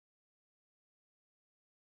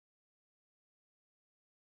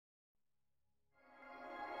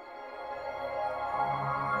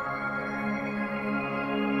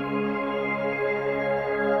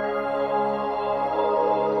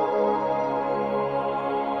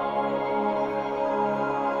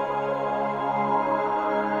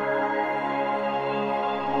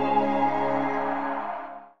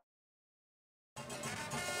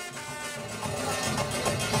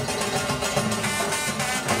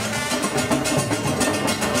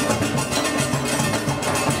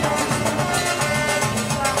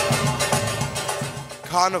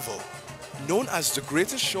Carnival, known as the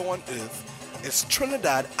greatest show on earth, is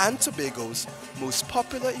Trinidad and Tobago's most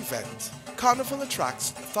popular event. Carnival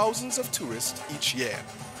attracts thousands of tourists each year,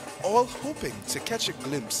 all hoping to catch a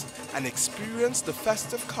glimpse and experience the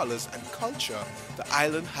festive colors and culture the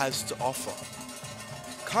island has to offer.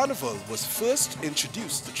 Carnival was first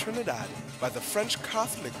introduced to Trinidad by the French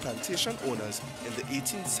Catholic plantation owners in the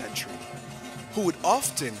 18th century, who would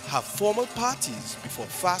often have formal parties before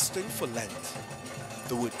fasting for Lent.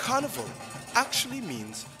 The word carnival actually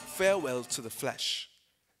means farewell to the flesh.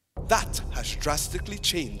 That has drastically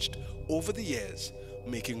changed over the years,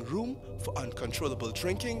 making room for uncontrollable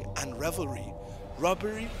drinking and revelry,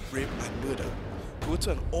 robbery, rape and murder go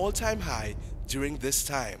to an all-time high during this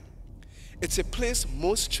time. It's a place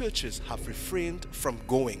most churches have refrained from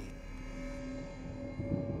going.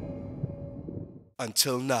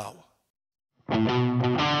 Until now.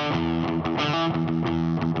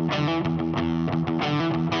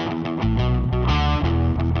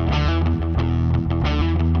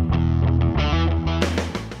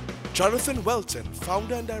 Jonathan Welton,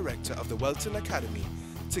 founder and director of the Welton Academy,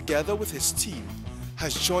 together with his team,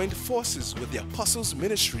 has joined forces with the Apostles'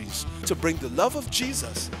 Ministries to bring the love of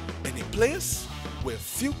Jesus in a place where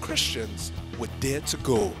few Christians would dare to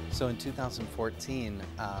go. So in 2014,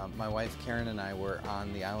 my wife Karen and I were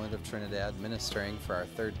on the island of Trinidad ministering for our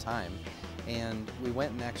third time, and we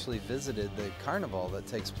went and actually visited the carnival that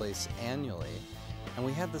takes place annually. And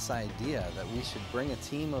we had this idea that we should bring a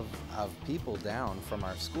team of people down from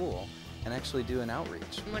our school and actually do an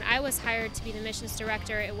outreach. When I was hired to be the missions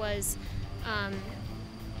director, it was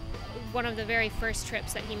one of the very first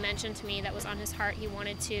trips that he mentioned to me that was on his heart he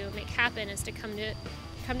wanted to make happen is to come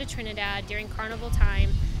to Trinidad during carnival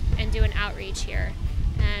time and do an outreach here.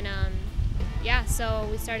 And yeah, so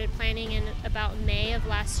we started planning in about May of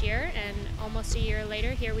last year, and almost a year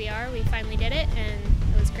later, here we are. We finally did it, and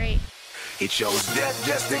it was great. He chose death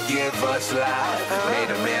just to give us life. Made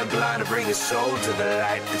a man blind to bring his soul to the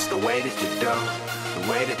light. It's the way that you do,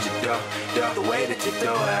 the way that you do, the way that you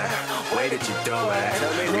do it, way that you do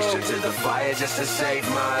it. Reach into the fire just to save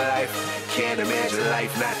my life. Can't imagine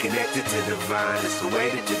life not connected to the divine. It's the way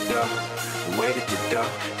that you do, the way that you do,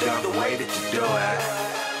 the way that you do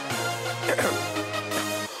it.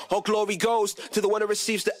 All glory goes to the one who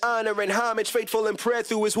receives the honor and homage, faithful in prayer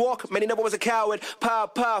through his walk. Many never was a coward,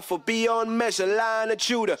 powerful beyond measure, Lion of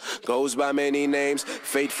Judah. Goes by many names,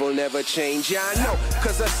 faithful never change. Yeah, I know,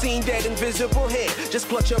 cause I've seen that invisible hand. Just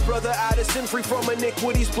clutch your brother out of sin, free from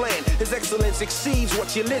iniquity's plan. His excellence exceeds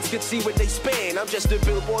what your lids could see when they span. I'm just a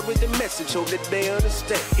billboard with the message, hope that they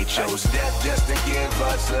understand. He chose death just to give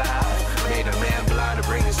us life. Made a man blind to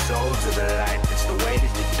bring his soul to the light. It's the way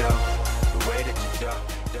that you do, the way that you do.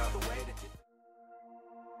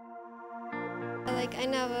 Like, I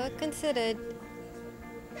never considered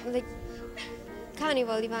like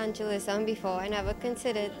carnival evangelism before. I never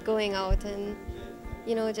considered going out and,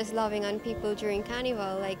 you know, just loving on people during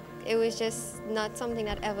carnival. Like, it was just not something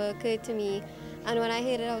that ever occurred to me. And when I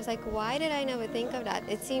heard it, I was like, why did I never think of that?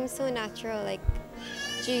 It seems so natural. Like,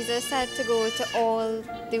 Jesus had to go to all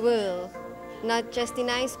the world, not just the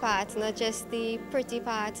nice parts, not just the pretty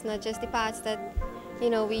parts, not just the parts that, you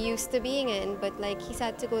know, we used to being in, but like he's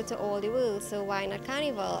had to go to all the world, so why not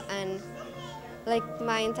carnival? And like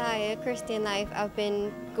my entire Christian life, I've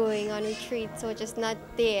been going on retreats, so just not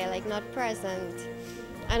there, like not present.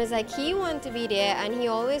 And it's like he wanted to be there, and he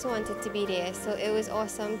always wanted to be there, so it was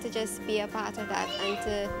awesome to just be a part of that and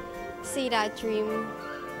to see that dream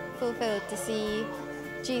fulfilled, to see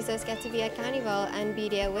Jesus get to be at carnival and be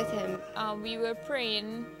there with him. We were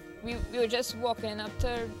praying, we were just walking up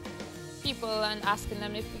to people and asking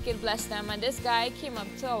them if we could bless them, and this guy came up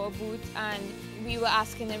to our booth and we were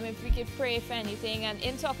asking him if we could pray for anything, and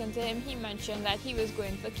in talking to him he mentioned that he was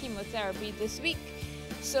going for chemotherapy this week.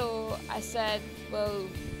 So I said, well,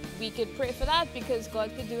 we could pray for that because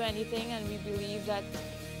God could do anything, and we believe that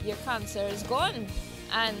your cancer is gone.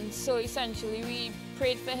 And so essentially we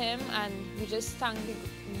prayed for him, and we just thanked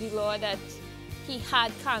the Lord that he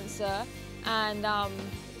had cancer. And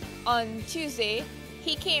on Tuesday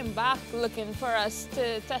he came back looking for us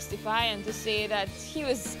to testify and to say that he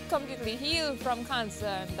was completely healed from cancer,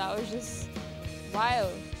 and that was just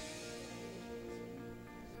wild.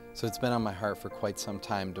 So it's been on my heart for quite some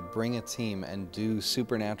time to bring a team and do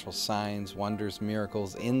supernatural signs, wonders,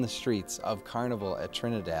 miracles in the streets of Carnival at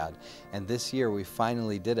Trinidad. And this year we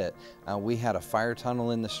finally did it. We had a fire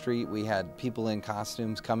tunnel in the street. We had people in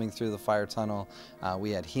costumes coming through the fire tunnel.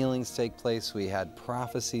 We had healings take place. We had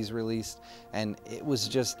prophecies released. And it was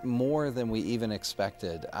just more than we even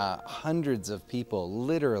expected. Hundreds of people,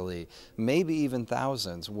 literally, maybe even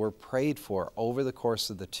thousands, were prayed for over the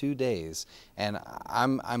course of the 2 days. And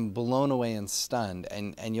I'm blown away and stunned,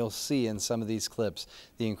 and you'll see in some of these clips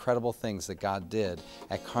the incredible things that God did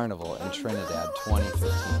at Carnival in Trinidad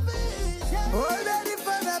 2015.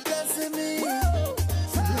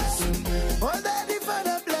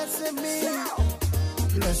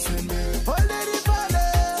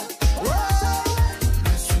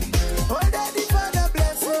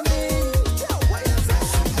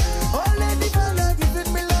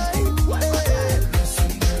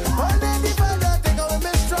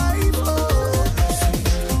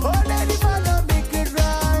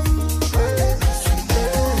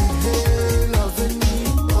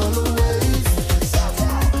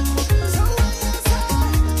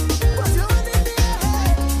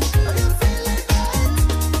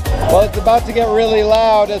 Well, it's about to get really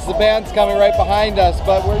loud as the band's coming right behind us,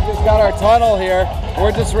 but we've just got our tunnel here.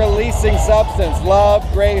 We're just releasing substance, love,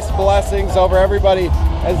 grace, blessings over everybody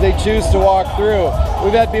as they choose to walk through.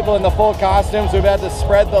 We've had people in the full costumes. We've had to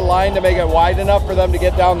spread the line to make it wide enough for them to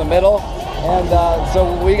get down the middle. And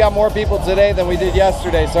so we got more people today than we did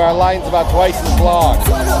yesterday, so our line's about twice as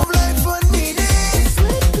long.